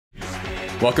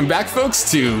Welcome back,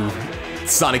 folks, to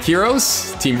Sonic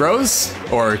Heroes, Team Rose,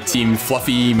 or Team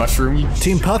Fluffy Mushroom?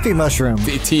 Team Puffy Mushroom.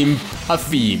 Team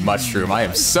Puffy Mushroom. I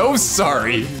am so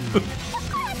sorry.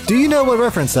 Do you know what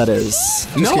reference that is?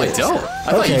 No, I don't.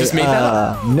 I thought you just made that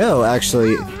up. No,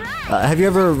 actually. Have you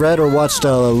ever read or watched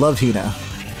Love Hina?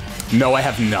 No, I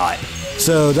have not.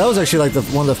 So that was actually like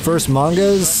one of the first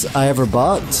mangas I ever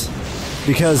bought.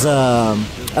 Because, I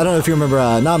don't know if you remember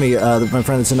Nami, my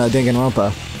friend that's in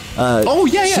Danganronpa. Oh,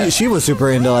 yeah. She was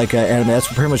super into like anime. That's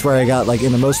pretty much where I got like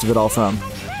into most of it all from.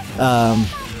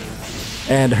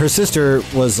 And her sister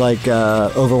was like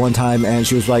over one time, and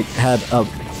she was like had a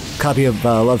copy of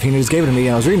Love Hina, just gave it to me,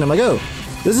 and I was reading. I'm like, oh,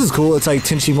 this is cool. It's like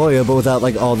Tenchi Muyo, but without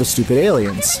like all the stupid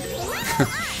aliens.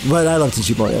 But I love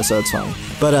Tenchi Muyo, so it's fine.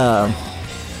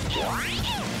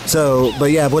 But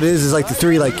yeah, what it is like the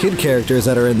three like kid characters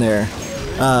that are in there.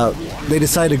 They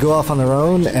decide to go off on their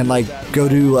own and like go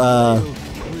to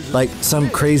like some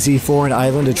crazy foreign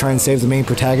island to try and save the main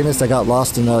protagonist that got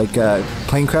lost in like a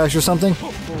plane crash or something.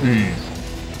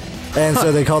 And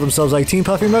so they call themselves like Team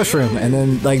Puffy Mushroom, and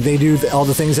then like they do all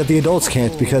the things that the adults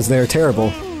can't because they're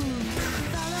terrible.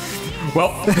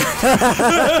 Well,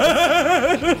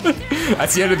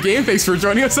 that's the end of the game. Thanks for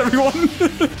joining us, everyone.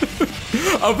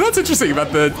 That's interesting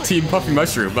about the Team Puffy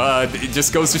Mushroom. It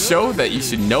just goes to show that you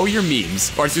should know your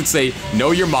memes, or I should say,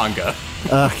 know your manga.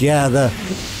 Yeah, the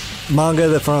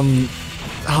manga from,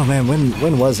 oh man,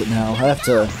 when was it now? I have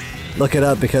to look it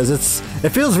up because it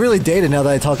feels really dated now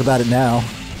that I talk about it now.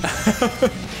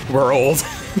 We're old.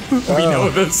 We know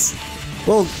this.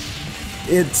 Well,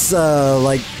 it's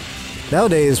like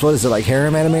nowadays, what is it, like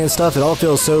harem anime and stuff? It all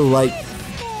feels so like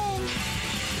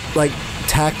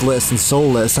tactless and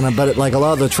soulless, and I bet like a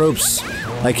lot of the tropes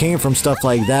like came from stuff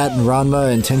like that and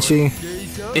Ranma and Tenchi.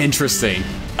 Interesting.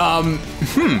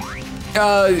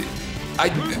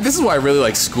 This is why I really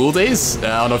like School Days.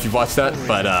 I don't know if you've watched that,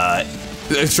 but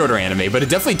it's shorter anime, but it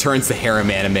definitely turns the harem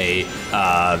anime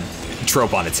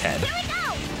trope on its head.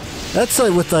 That's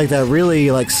like with like that really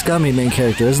like scummy main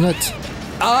character, isn't it?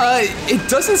 It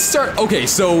doesn't start. Okay,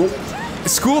 so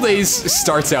School Days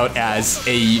starts out as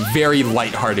a very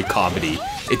lighthearted comedy.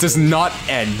 It does not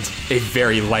end a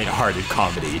very lighthearted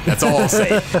comedy. That's all I'll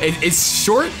say. It's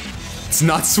short. It's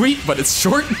not sweet, but it's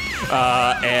short,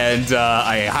 and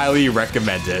I highly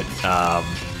recommend it.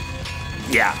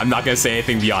 Yeah, I'm not gonna say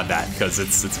anything beyond that because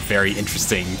it's a very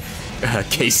interesting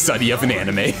case study of an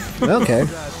anime. Okay.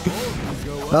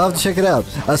 I'll have to check it out.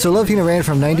 So Love Hina ran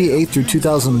from 98 through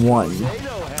 2001.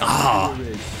 I'll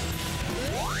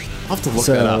have to look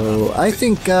that up. So I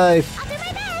think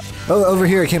over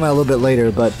here it came out a little bit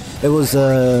later, but it was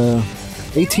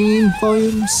 18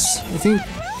 volumes, I think.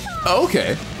 Oh,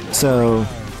 okay. So,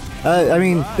 I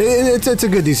mean, it's a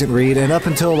good, decent read, and up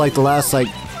until like the last like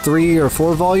 3 or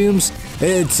 4 volumes,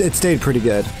 it stayed pretty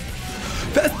good.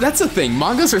 That's the thing.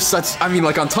 Mangas are such, I mean,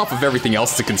 like on top of everything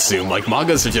else to consume, like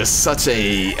mangas are just such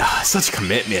a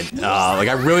commitment. Like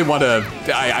I really want to,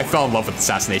 I fell in love with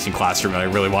Assassination Classroom and I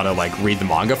really want to like read the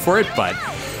manga for it, but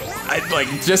like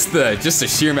just the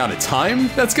sheer amount of time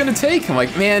that's going to take. I'm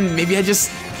like, man, maybe I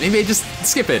just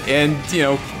skip it and, you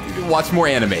know, watch more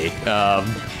anime.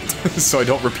 So I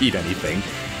don't repeat anything.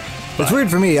 But it's weird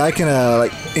for me. I can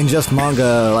like ingest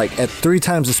manga like at 3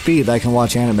 times the speed that I can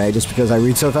watch anime just because I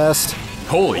read so fast.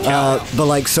 Holy cow! But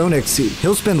like Sonic's,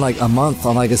 he'll spend like a month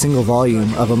on like a single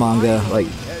volume of a manga. Like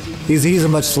he's a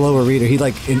much slower reader. He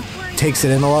like takes it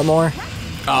in a lot more.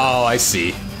 Oh, I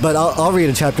see. But I'll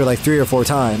read a chapter like 3 or 4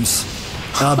 times,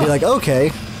 and I'll be like, okay,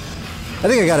 I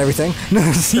think I got everything.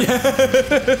 Nice.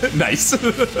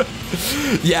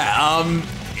 Yeah.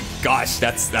 Gosh,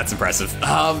 that's impressive.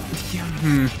 I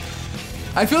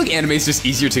feel like anime is just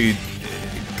easier to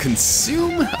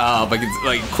consume, like it's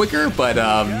like quicker, but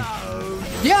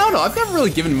yeah, I don't know. I've never really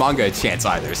given manga a chance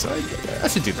either, so I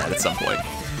should do that at some point.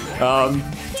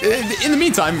 In the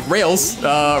meantime, rail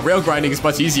grinding is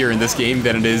much easier in this game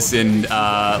than it is in,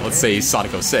 let's say,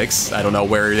 Sonic 06. I don't know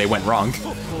where they went wrong.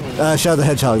 Shadow the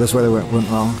Hedgehog, that's where they went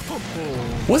wrong.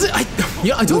 Was it? I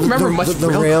don't remember much. The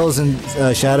rails in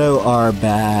Shadow are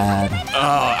bad.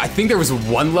 I think there was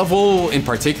one level in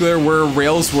particular where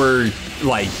rails were,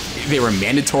 like, they were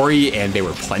mandatory and they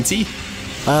were plenty.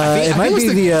 It might be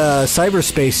the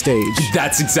cyberspace stage.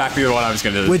 That's exactly the one I was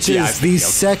going to... Which is the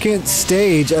second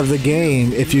stage of the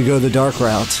game if you go the dark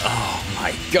route. Oh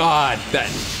my god,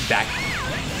 that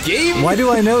game? Why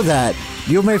do I know that?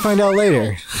 You may find out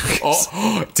later.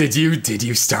 Oh, did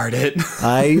you start it?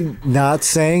 I'm not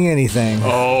saying anything.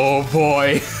 Oh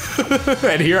boy.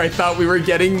 And here I thought we were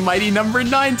getting Mighty Number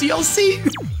 9 DLC.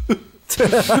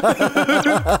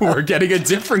 We're getting a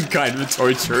different kind of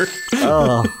torture.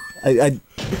 Oh. I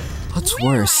What's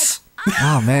worse?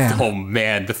 Oh man. Oh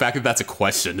man, the fact that that's a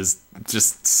question is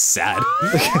just sad.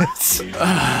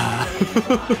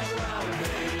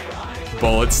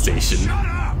 Bullet station.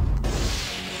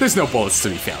 There's no bullets to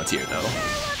be found here, though.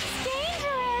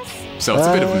 So it's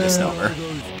a bit of a misnomer.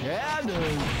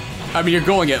 I mean, you're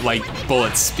going at, like,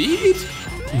 bullet speed?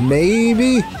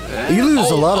 Maybe? You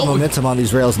lose a lot of momentum on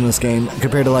these rails in this game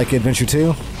compared to, like, Adventure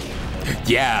 2.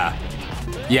 Yeah.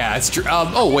 Yeah, it's true.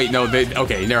 Oh, wait, no,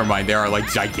 okay, never mind. There are,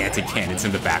 like, gigantic cannons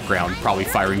in the background, probably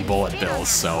firing bullet bills,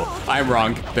 so I'm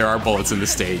wrong. There are bullets in the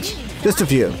stage. Just a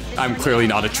few. I'm clearly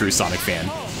not a true Sonic fan.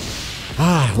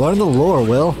 Ah, learn the lore,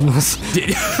 Will.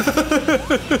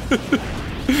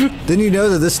 Didn't you know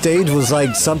that this stage was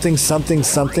like something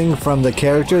from the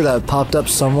character that popped up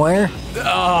somewhere?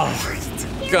 Oh,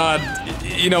 God.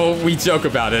 You know, we joke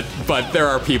about it, but there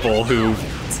are people who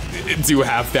do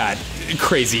have that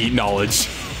crazy knowledge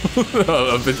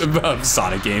of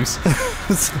Sonic games.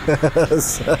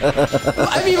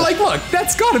 I mean, like, look,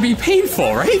 that's gotta be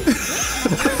painful, right?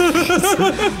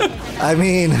 I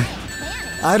mean,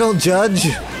 I don't judge.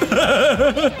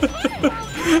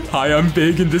 Hi, I'm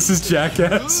Big, and this is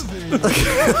Jackass.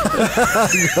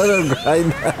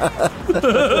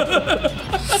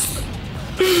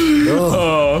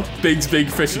 Oh, Big's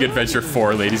Big Fishing Adventure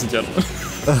 4, ladies and gentlemen.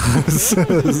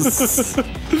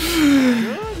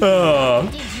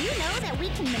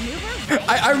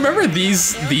 I remember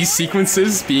these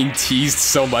sequences being teased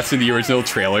so much in the original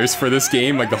trailers for this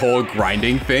game, like the whole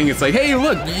grinding thing. It's like, hey,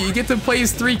 look, you get to play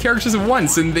as 3 characters at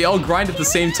once, and they all grind at the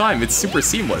same time. It's super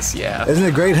seamless, yeah. Isn't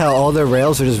it great how all their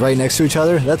rails are just right next to each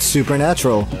other? That's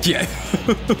supernatural. Yeah.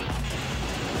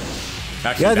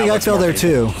 Actually, yeah, I think I fell there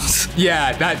too.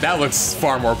 Yeah, that looks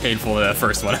far more painful than the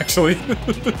first one, actually.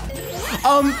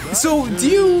 So do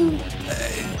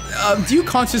you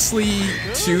consciously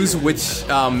choose which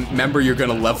member you're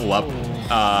gonna level up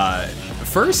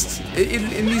first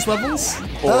in these levels?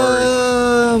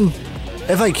 Or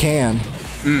if I can.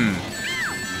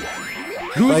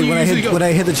 Like when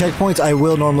I hit the checkpoints, I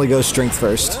will normally go strength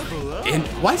first. And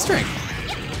why strength?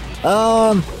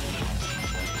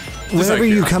 Whenever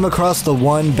you come across the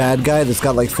one bad guy that's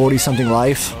got like 40-something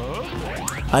life,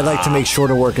 I'd like to make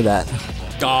shorter work of that.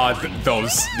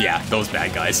 Those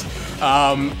bad guys.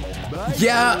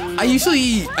 Yeah, I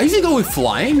usually go with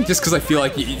flying just because I feel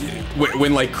like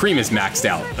when like Cream is maxed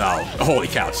out, oh holy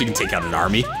cow, she can take out an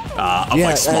army of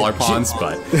like smaller pawns,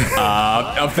 but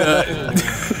of the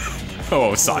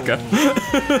Osaka.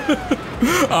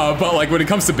 But like when it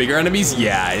comes to bigger enemies,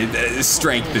 yeah,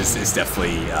 strength is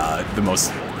definitely the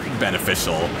most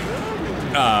beneficial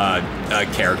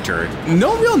character.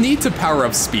 No real need to power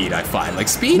up speed, I find. Like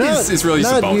speed is really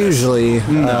just a bonus. Not usually.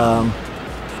 No.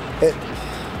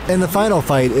 In the final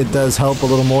fight, it does help a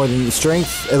little more than the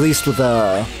strength, at least with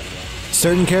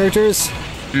certain characters.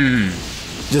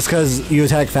 Just because you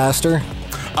attack faster.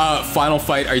 Final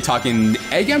fight, are you talking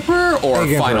Egg Emperor or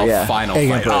Egg final Emperor, yeah. final Egg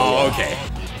fight? Emperor, Oh, yeah. okay.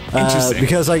 Interesting.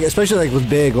 Because like, especially like with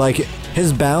Big, like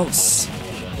his bounce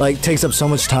like takes up so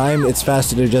much time. It's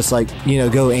faster to just like, you know,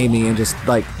 go aiming and just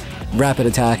like rapid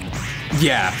attack.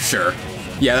 Yeah, sure.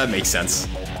 Yeah, that makes sense.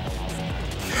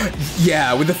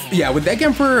 Yeah, with Egg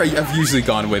Emperor, I've usually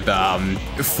gone with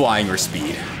flying or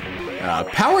speed.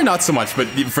 Power, not so much, but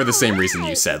for the same reason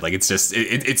you said. Like, it's just,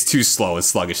 it's too slow and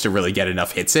sluggish to really get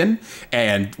enough hits in.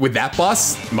 And with that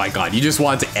boss, my god, you just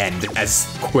want it to end as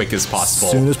quick as possible.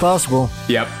 As soon as possible.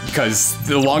 Yep, because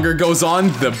the longer it goes on,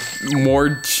 the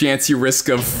more chance you risk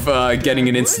of getting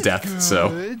an insta-death,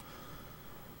 so.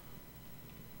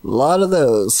 A lot of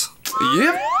those.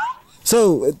 Yep.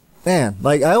 So, man,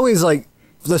 like, I always, like,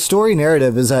 the story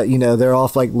narrative is that, you know, they're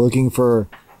off, like, looking for,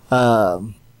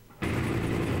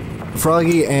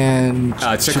 Froggy and...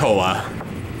 Chocola.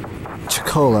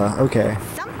 Chocola, okay.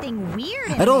 Something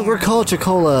weird. I don't recall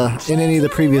Chocola in any of the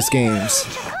previous games.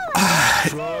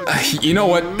 You know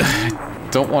what?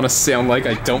 Don't want to sound like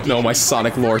I don't know my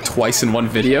Sonic lore twice in one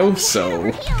video,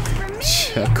 so...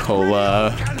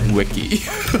 Chocola Wiki.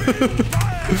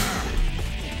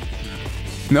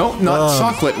 No, not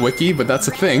Chocolate Wiki, but that's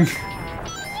a thing.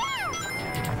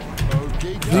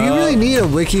 Do you really need a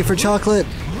wiki for chocolate?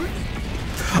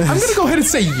 I'm gonna go ahead and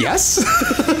say yes.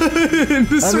 In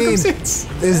this circumstance.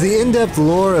 Is the in-depth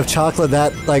lore of chocolate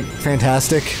that, like,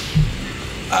 fantastic?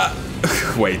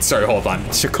 Wait, sorry, hold on.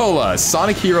 Chocola,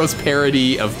 Sonic Heroes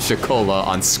parody of Chocola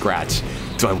on Scratch.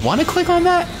 Do I want to click on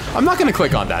that? I'm not gonna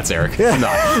click on that, Zarek. Yeah. I'm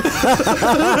not.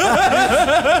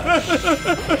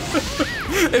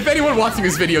 If anyone watching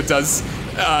this video does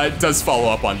follow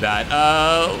up on that,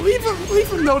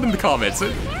 leave a note in the comments.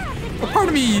 A part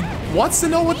of me wants to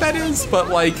know what that is, but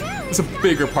like, There's a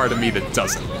bigger part of me that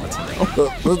doesn't want to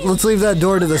know. Let's leave that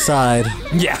door to the side.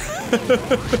 Yeah.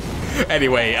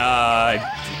 Anyway,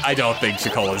 I don't think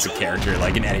Chocola is a character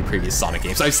like in any previous Sonic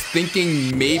games. I was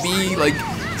thinking maybe like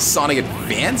Sonic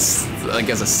Advance, like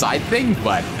as a side thing,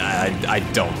 but I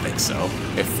don't think so,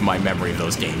 if my memory of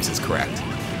those games is correct.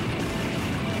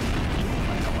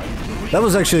 That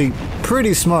was actually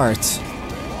pretty smart.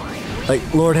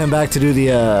 Like, lured him back to do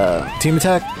the team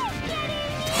attack?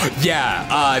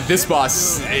 Yeah, this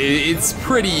boss, it's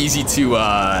pretty easy to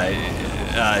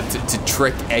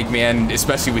trick Eggman,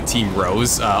 especially with Team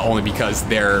Rose, only because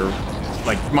they're,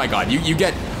 like, my god, you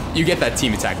get that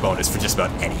team attack bonus for just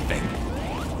about anything.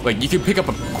 Like, you can pick up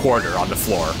a quarter on the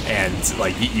floor, and,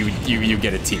 like, you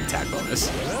get a team attack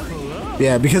bonus.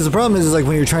 Yeah, because the problem is like,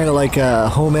 when you're trying to, like,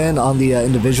 home in on the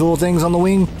individual things on the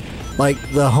wing, like,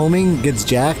 the homing gets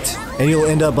jacked, and you'll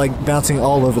end up, like, bouncing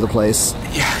all over the place.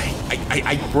 Yeah,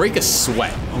 I break a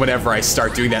sweat whenever I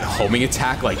start doing that homing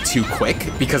attack, like, too quick,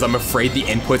 because I'm afraid the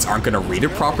inputs aren't gonna read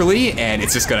it properly, and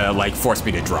it's just gonna, like, force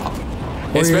me to drop.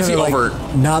 Or especially you're gonna,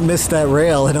 like, not miss that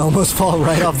rail and almost fall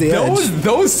right off the edge.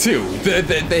 Those two. The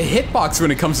hitbox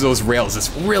when it comes to those rails is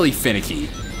really finicky.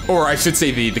 Or I should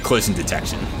say the collision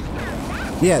detection.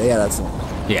 Yeah, that's it.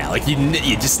 Yeah, like you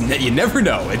never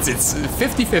know. It's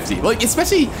 50-50. Like,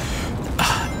 especially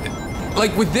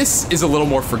like with this is a little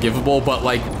more forgivable, but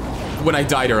like when I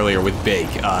died earlier with Big,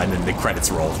 and then the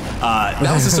credits rolled, that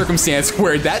was a circumstance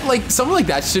where that, like, something like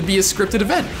that should be a scripted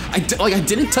event. I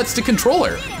didn't touch the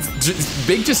controller.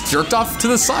 Big just jerked off to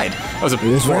the side. That was a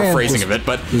poor phrasing of it,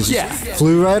 but yeah.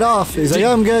 Flew right off. He's like,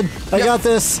 I'm good. I got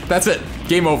this. That's it.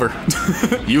 Game over.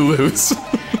 You lose.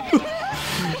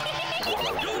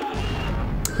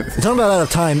 Talking about out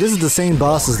of time, this is the same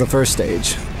boss as the first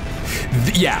stage.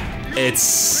 Yeah,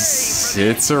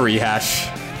 it's a rehash.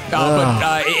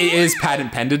 But it is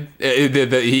patent pending.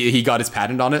 He got his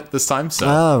patent on it this time, so.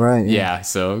 Oh, right. Yeah,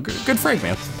 so good for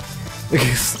Eggman.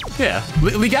 Yeah,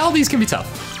 legalities can be tough.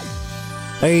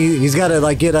 Hey, he's got to,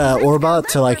 like, get Orbot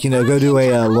to, like, go to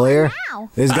a lawyer.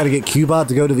 He's got to get Cubot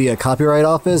to go to the copyright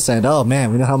office, and oh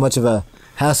man, we know how much of a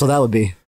hassle that would be.